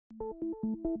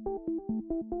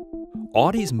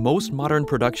Audi's most modern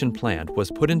production plant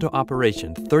was put into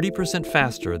operation 30%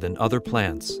 faster than other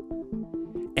plants.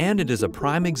 And it is a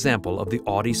prime example of the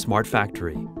Audi Smart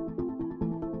Factory.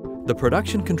 The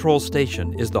production control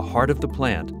station is the heart of the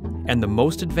plant and the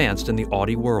most advanced in the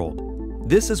Audi world.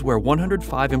 This is where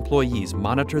 105 employees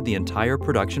monitor the entire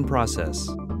production process.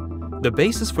 The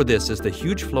basis for this is the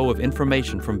huge flow of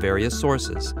information from various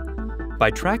sources. By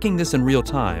tracking this in real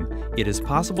time, it is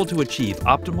possible to achieve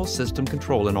optimal system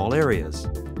control in all areas.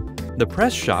 The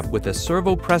press shop with a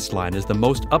servo press line is the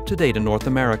most up-to-date in North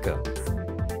America.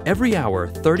 Every hour,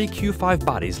 30 Q5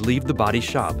 bodies leave the body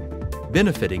shop,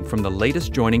 benefiting from the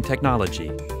latest joining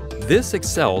technology. This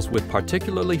excels with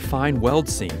particularly fine weld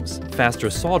seams, faster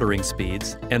soldering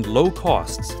speeds, and low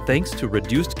costs thanks to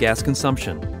reduced gas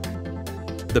consumption.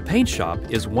 The paint shop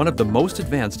is one of the most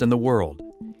advanced in the world.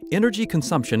 Energy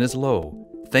consumption is low,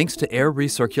 thanks to air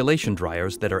recirculation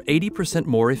dryers that are 80%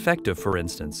 more effective, for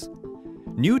instance.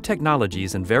 New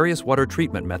technologies and various water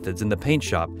treatment methods in the paint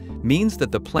shop means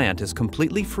that the plant is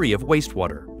completely free of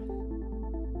wastewater.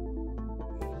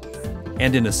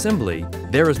 And in assembly,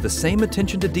 there is the same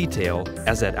attention to detail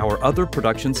as at our other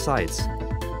production sites,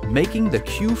 making the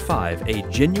Q5 a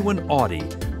genuine Audi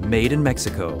made in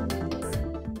Mexico.